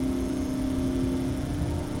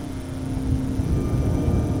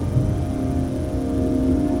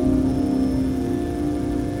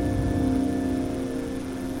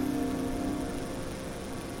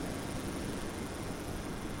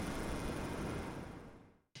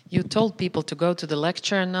You told people to go to the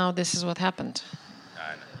lecture, and now this is what happened.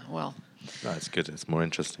 I know. Well. No, it's good. It's more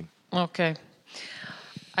interesting. Okay.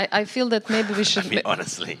 I feel that maybe we should... I mean,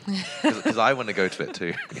 honestly, because I want to go to it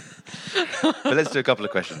too. But let's do a couple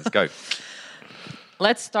of questions. Go.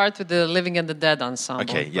 Let's start with the Living and the Dead ensemble.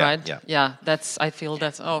 Okay, yeah, right? yeah. Yeah, that's... I feel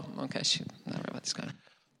that's... Oh, okay, shoot. Everybody's going.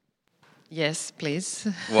 Yes, please.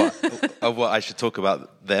 What I should talk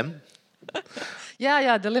about them?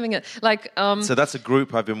 Yeah, the Living and... Like... So that's a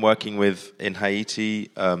group I've been working with in Haiti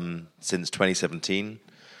since 2017,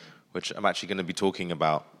 which I'm actually going to be talking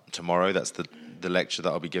about tomorrow. That's the lecture that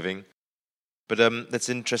I'll be giving. But that's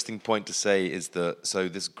an interesting point to say is that, so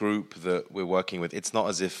this group that we're working with, it's not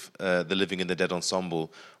as if the Living and the Dead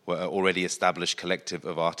ensemble were an already established collective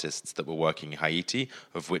of artists that were working in Haiti,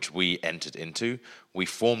 of which we entered into. We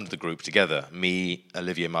formed the group together. Me,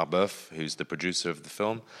 Olivier Marbeuf, who's the producer of the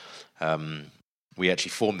film, we actually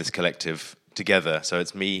formed this collective together. So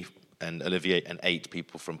it's me and Olivier and 8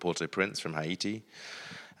 people from Port-au-Prince, from Haiti.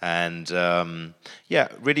 And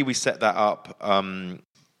really we set that up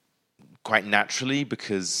quite naturally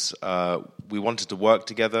because we wanted to work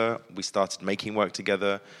together. We started making work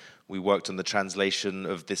together. We worked on the translation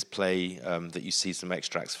of this play that you see some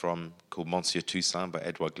extracts from, called Monsieur Toussaint by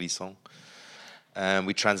Edouard Glissant. And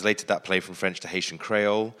we translated that play from French to Haitian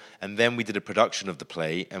Creole. And then we did a production of the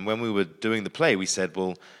play. And when we were doing the play, we said,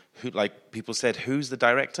 well, people said, who's the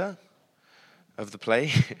director of the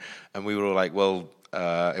play? And we were all like, well,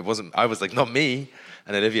 it wasn't, I was like, not me.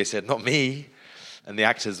 And Olivier said, not me. And the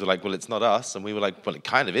actors were like, well, it's not us. And we were like, well, it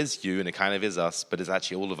kind of is you and it kind of is us, but it's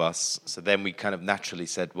actually all of us. So then we kind of naturally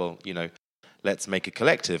said, well, let's make a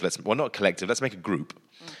collective. Not a collective, let's make a group.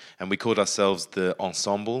 And we called ourselves the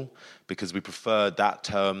ensemble because we preferred that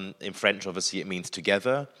term. In French, obviously, it means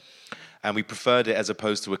together. And we preferred it as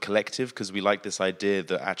opposed to a collective because we like this idea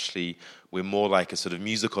that actually we're more like a sort of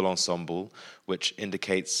musical ensemble, which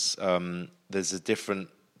indicates there's a different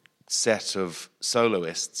set of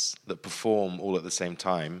soloists that perform all at the same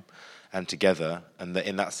time and together. And that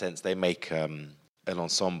in that sense, they make an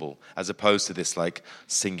ensemble as opposed to this like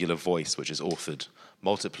singular voice, which is authored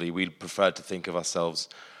multiply. We prefer to think of ourselves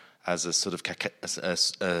as a sort of cacophony.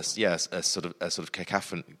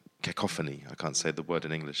 I can't say the word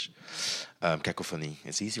in English. Cacophony.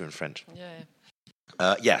 It's easier in French.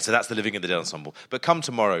 Yeah. So that's the Living in the Dead ensemble. But come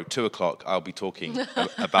tomorrow, 2:00, I'll be talking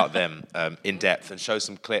about them in depth and show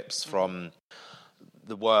some clips from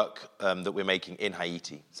the work that we're making in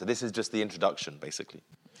Haiti. So this is just the introduction, basically.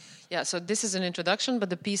 Yeah, so this is an introduction,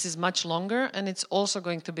 but the piece is much longer, and it's also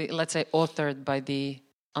going to be, let's say, authored by the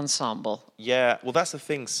ensemble. Yeah, well, that's the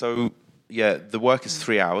thing. So, the work is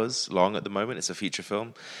 3 hours long at the moment. It's a feature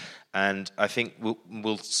film. And I think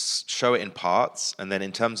we'll show it in parts. And then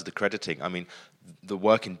in terms of the crediting, I mean, the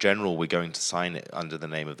work in general, we're going to sign it under the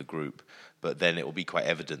name of the group. But then it will be quite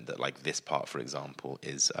evident that, like, this part, for example,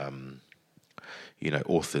 is,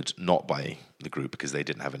 authored not by the group because they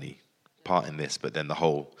didn't have any part in this, but then the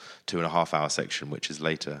whole 2.5-hour section, which is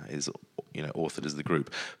later, is authored as the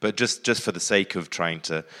group. But just for the sake of trying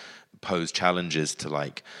to pose challenges to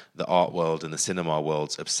like the art world and the cinema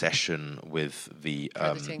world's obsession with the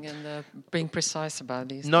editing and being precise about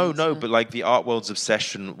these. But like the art world's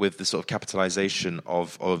obsession with the sort of capitalization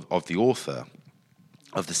of the author,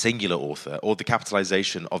 of the singular author, or the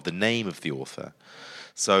capitalization of the name of the author.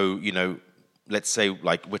 So let's say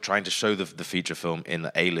like we're trying to show the feature film in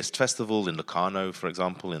the A-list festival in Locarno, for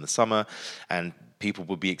example, in the summer, and people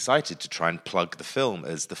would be excited to try and plug the film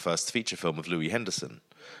as the first feature film of Louis Henderson.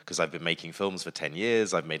 Because I've been making films for 10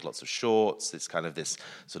 years, I've made lots of shorts. It's kind of this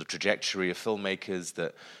sort of trajectory of filmmakers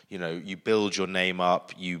that, you build your name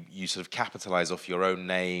up, you sort of capitalize off your own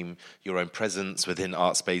name, your own presence within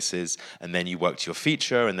art spaces, and then you work to your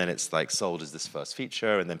feature, and then it's like sold as this first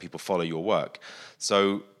feature, and then people follow your work.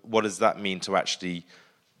 So what does that mean to actually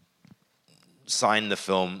sign the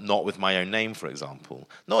film not with my own name, for example?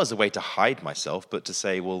 Not as a way to hide myself, but to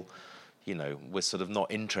say, well, we're sort of not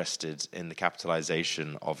interested in the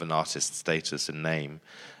capitalization of an artist's status and name,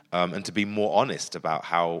 and to be more honest about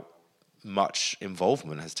how much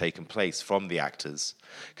involvement has taken place from the actors.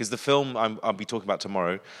 Because the film I'll be talking about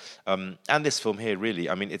tomorrow, and this film here, really,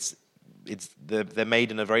 I mean, they're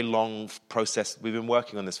made in a very long process. We've been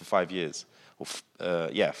working on this for 5 years,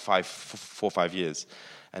 4 or 5 years,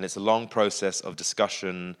 and it's a long process of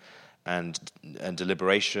discussion and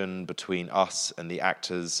deliberation between us and the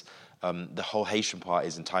actors. The whole Haitian part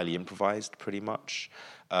is entirely improvised, pretty much,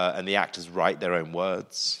 and the actors write their own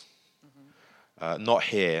words. Not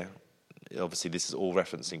here. Obviously, this is all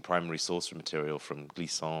referencing primary source material from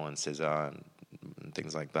Glissant and César and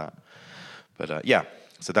things like that. But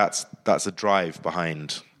so that's a drive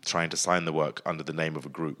behind trying to sign the work under the name of a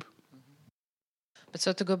group. But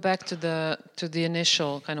so to go back to the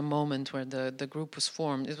initial kind of moment where the group was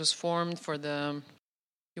formed, it was formed for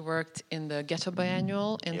you worked in the Ghetto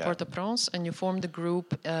Biannual in Port-au-Prince, and you formed the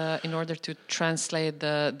group in order to translate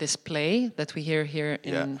this play that we hear here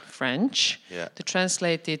in French, to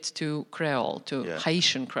translate it to Creole, to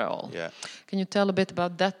Haitian Creole. Yeah. Can you tell a bit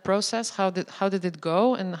about that process? How did it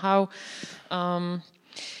go, and how?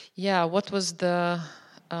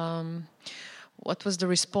 What was the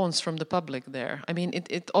response from the public there? I mean,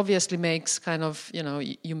 it obviously makes kind of,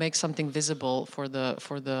 you make something visible for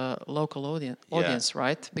the local audience,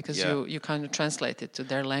 right? Because you kind of translate it to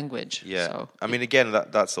their language. Yeah. So I mean, again,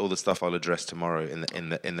 that's all the stuff I'll address tomorrow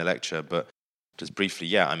in the lecture. But just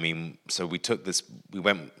briefly, I mean, so we took this.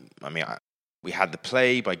 We had the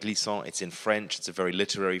play by Glissant. It's in French. It's a very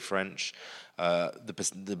literary French.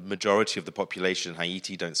 The majority of the population in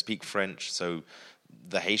Haiti don't speak French, so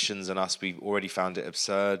the Haitians and us, we already found it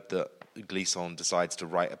absurd that Glissant decides to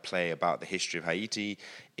write a play about the history of Haiti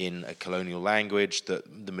in a colonial language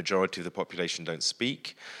that the majority of the population don't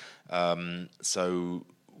speak. So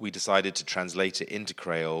we decided to translate it into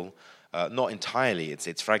Creole. Not entirely,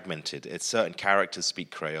 it's fragmented. It's certain characters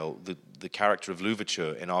speak Creole. The character of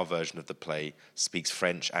Louverture in our version of the play speaks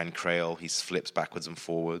French and Creole. He flips backwards and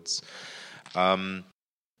forwards.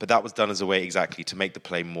 But that was done as a way exactly to make the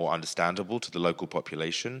play more understandable to the local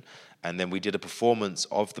population. And then we did a performance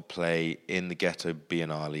of the play in the Ghetto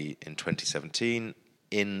Biennale in 2017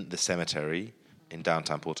 in the cemetery in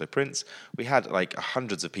downtown Port-au-Prince. We had like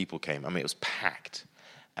hundreds of people came. I mean, it was packed.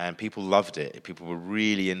 And people loved it. People were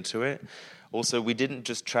really into it. Also, we didn't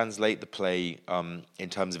just translate the play in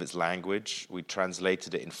terms of its language. We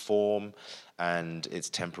translated it in form and its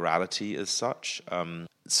temporality as such.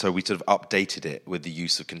 So we sort of updated it with the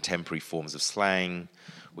use of contemporary forms of slang.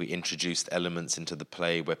 We introduced elements into the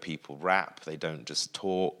play where people rap. They don't just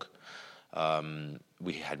talk.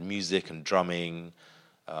 We had music and drumming.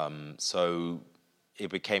 So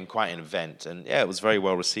it became quite an event. And it was very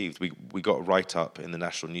well received. We got a write-up in the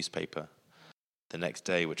national newspaper the next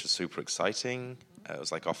day, which was super exciting. It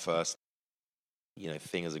was like our first,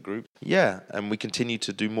 thing as a group. Yeah, and we continue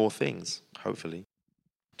to do more things, hopefully,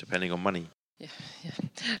 depending on money. Yeah.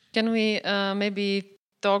 Can we maybe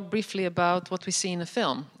talk briefly about what we see in the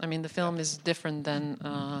film? I mean, the film is different than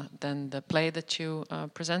the play that you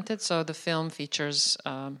presented. So the film features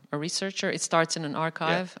a researcher. It starts in an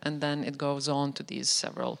archive, and then it goes on to these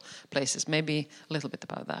several places. Maybe a little bit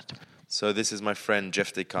about that. So this is my friend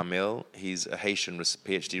Jeff Descarmel. He's a Haitian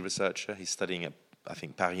PhD researcher. He's studying at, I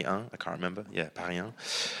think, Paris 1. I can't remember. Yeah, Paris 1.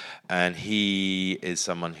 And he is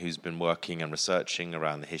someone who's been working and researching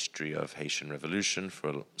around the history of Haitian Revolution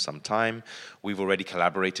for some time. We've already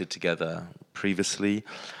collaborated together previously.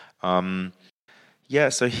 So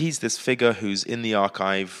he's this figure who's in the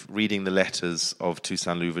archive reading the letters of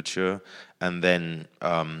Toussaint Louverture, and then...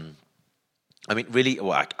 I'm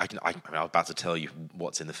about to tell you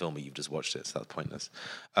what's in the film, but you've just watched it, so that's pointless.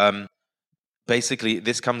 Basically,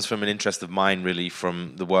 this comes from an interest of mine, really,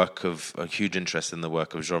 from the work of a huge interest in the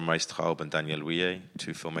work of Jean-Marie Straub and Daniel Houillet,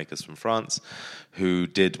 two filmmakers from France, who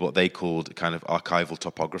did what they called kind of archival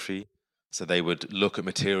topography. So they would look at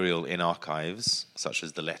material in archives, such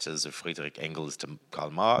as the letters of Friedrich Engels to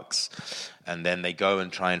Karl Marx, and then they go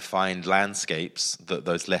and try and find landscapes that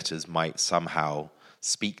those letters might somehow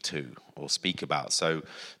speak to or speak about. So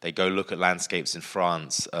they go look at landscapes in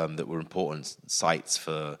France that were important sites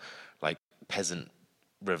for like peasant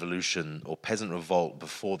revolution or peasant revolt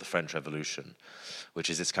before the French Revolution, which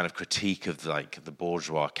is this kind of critique of like the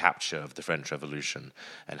bourgeois capture of the French Revolution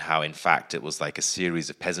and how in fact it was like a series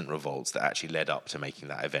of peasant revolts that actually led up to making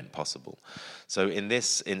that event possible. So in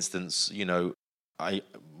this instance,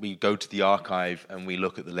 we go to the archive and we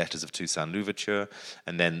look at the letters of Toussaint Louverture,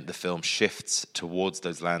 and then the film shifts towards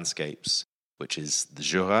those landscapes, which is the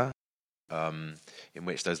Jura, in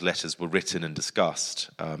which those letters were written and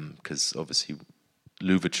discussed, because obviously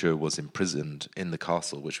Louverture was imprisoned in the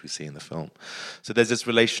castle, which we see in the film. So there's this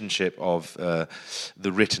relationship of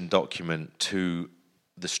the written document to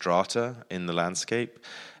the strata in the landscape,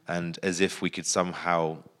 and as if we could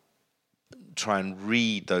somehow try and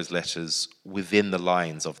read those letters within the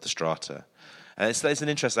lines of the strata. And it's an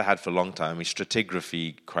interest I had for a long time. I mean,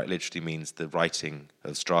 stratigraphy quite literally means the writing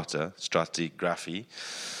of strata, stratigraphy.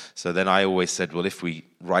 So then I always said, well, if we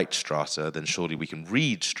write strata, then surely we can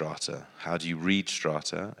read strata. How do you read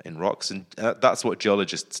strata in rocks? And that's what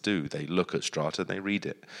geologists do. They look at strata, they read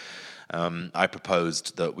it. I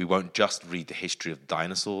proposed that we won't just read the history of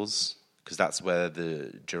dinosaurs, because that's where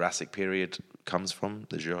the Jurassic period comes from,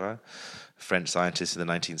 the Jura. A French scientist in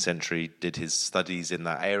the 19th century did his studies in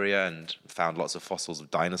that area and found lots of fossils of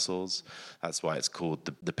dinosaurs. That's why it's called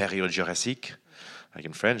the Période Jurassique, like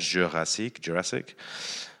in French, Jurassic.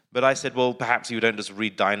 But I said, well, perhaps you don't just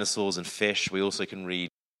read dinosaurs and fish. We also can read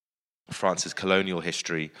France's colonial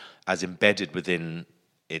history as embedded within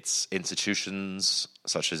its institutions,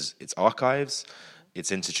 such as its archives,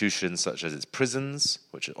 its institutions such as its prisons,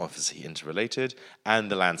 which are obviously interrelated, and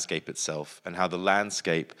the landscape itself, and how the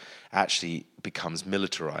landscape actually becomes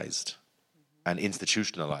militarized and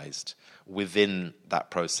institutionalized within that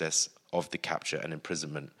process of the capture and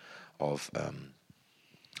imprisonment of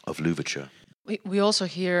Louverture. We also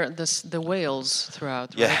hear the whales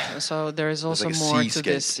throughout, right? Yeah. So there is also like more to seascape.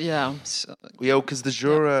 this. Yeah. Yeah, because the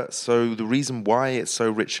Jura, so the reason why it's so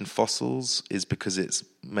rich in fossils is because it's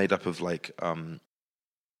made up of like,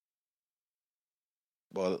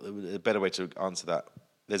 well, a better way to answer that,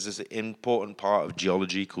 there's this important part of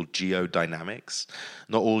geology called geodynamics.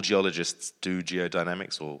 Not all geologists do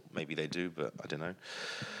geodynamics, or maybe they do, but I don't know.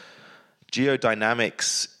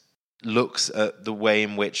 Geodynamics looks at the way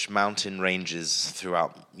in which mountain ranges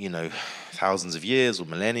throughout, thousands of years or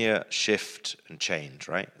millennia shift and change,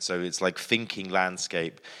 right? So it's like thinking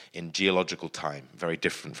landscape in geological time, very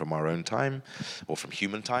different from our own time or from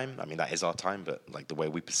human time. I mean, that is our time, but like the way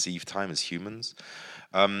we perceive time as humans.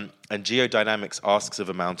 And geodynamics asks of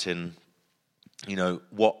a mountain,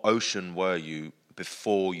 what ocean were you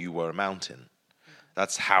before you were a mountain?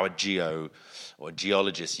 That's how a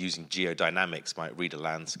geologist using geodynamics might read a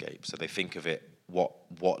landscape. So they think of it,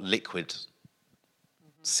 what liquid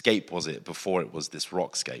scape was it before it was this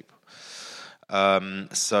rockscape?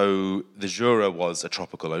 So the Jura was a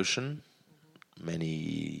tropical ocean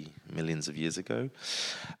many millions of years ago.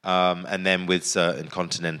 And then with certain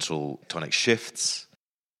continental tectonic shifts,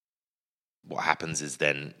 what happens is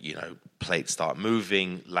then, plates start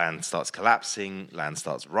moving, land starts collapsing, land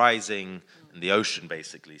starts rising, and the ocean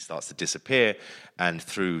basically starts to disappear, and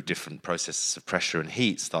through different processes of pressure and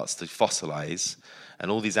heat starts to fossilize,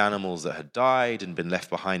 and all these animals that had died and been left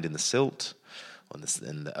behind in the silt,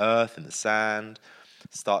 in the earth, in the sand,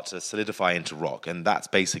 start to solidify into rock. And that's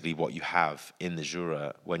basically what you have in the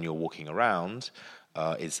Jura when you're walking around,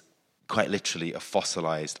 is quite literally a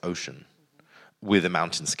fossilized ocean with a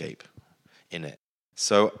mountainscape in it.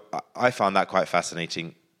 So I found that quite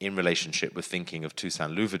fascinating in relationship with thinking of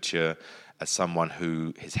Toussaint Louverture as someone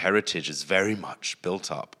who his heritage is very much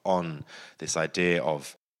built up on this idea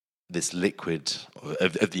of this liquid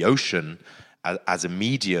of the ocean as a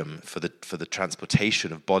medium for the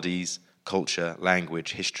transportation of culture,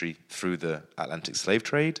 language, history through the Atlantic slave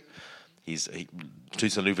trade.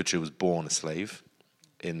 Toussaint Louverture was born a slave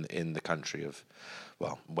in the country of,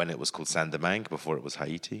 when it was called Saint-Domingue, before it was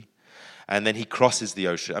Haiti. And then he crosses the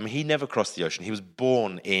ocean. I mean, he never crossed the ocean. He was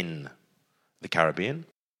born in the Caribbean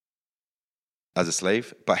as a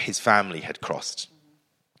slave, but his family had crossed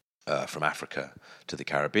from Africa to the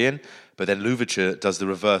Caribbean. But then Louverture does the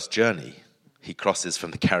reverse journey. He crosses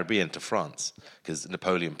from the Caribbean to France because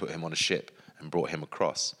Napoleon put him on a ship and brought him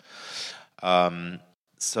across.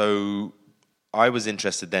 So I was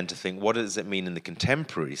interested then to think, what does it mean in the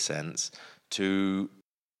contemporary sense to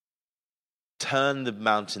turn the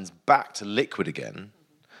mountains back to liquid again,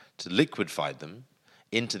 to liquefy them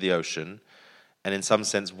into the ocean, and in some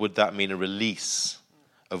sense, would that mean a release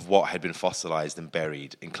of what had been fossilized and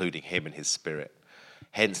buried, including him and his spirit?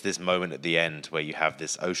 Hence this moment at the end where you have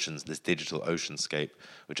this digital oceanscape,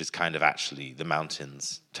 which is kind of actually the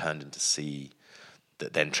mountains turned into sea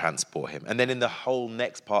that then transport him. And then in the whole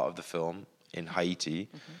next part of the film, in Haiti,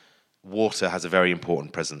 water has a very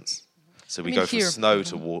important presence. So we go from snow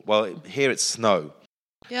to water. Well, here it's snow.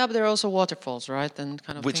 Yeah, but there are also waterfalls, right? And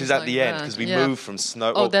kind of which is at the end, because we move from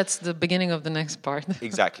snow. Oh, that's the beginning of the next part.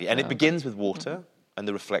 Exactly. And it begins with water and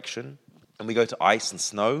the reflection. And we go to ice and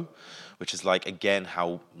snow, which is like, again,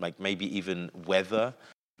 how like maybe even weather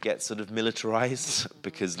gets sort of militarized,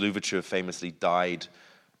 because Louverture famously died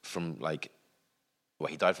from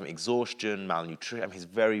he died from exhaustion, malnutrition. I mean, he's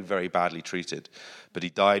very, very badly treated. But he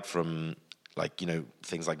died from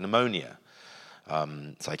things like pneumonia.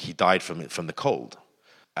 It's like he died from the cold.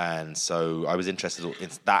 And so I was interested in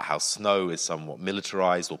that, how snow is somewhat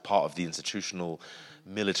militarized or part of the institutional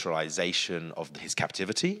militarization of his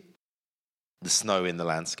captivity, the snow in the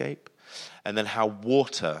landscape, and then how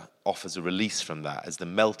water offers a release from that as the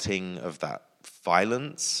melting of that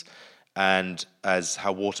violence, and as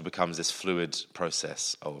how water becomes this fluid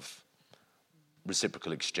process of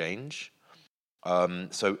reciprocal exchange.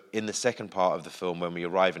 So in the second part of the film, when we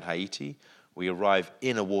arrive in Haiti, we arrive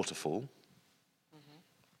in a waterfall,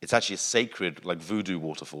 It's actually a sacred, like voodoo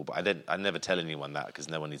waterfall, but I never tell anyone that because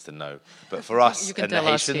no one needs to know. But for us and the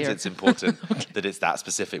Haitians, it's important that it's that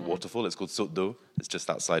specific waterfall. It's called Saut d'Eau. It's just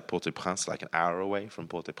outside Port-au-Prince, like an hour away from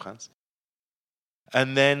Port-au-Prince.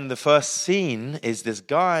 And then the first scene is this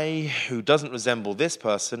guy who doesn't resemble this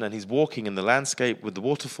person, and he's walking in the landscape with the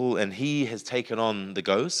waterfall, and he has taken on the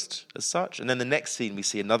ghost as such. And then the next scene, we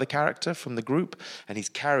see another character from the group, and he's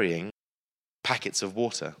carrying packets of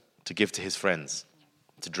water to give to his friends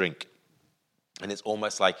to drink. And it's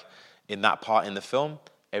almost like in that part in the film,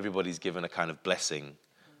 everybody's given a kind of blessing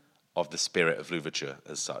of the spirit of Louverture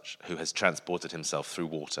as such, who has transported himself through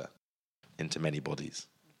water into many bodies.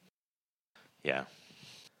 Yeah.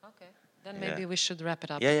 Okay. Then maybe we should wrap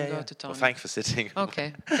it up and go to Tony. Well, thanks for sitting.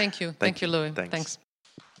 Okay. Thank you. Thank you, Louis. Thanks.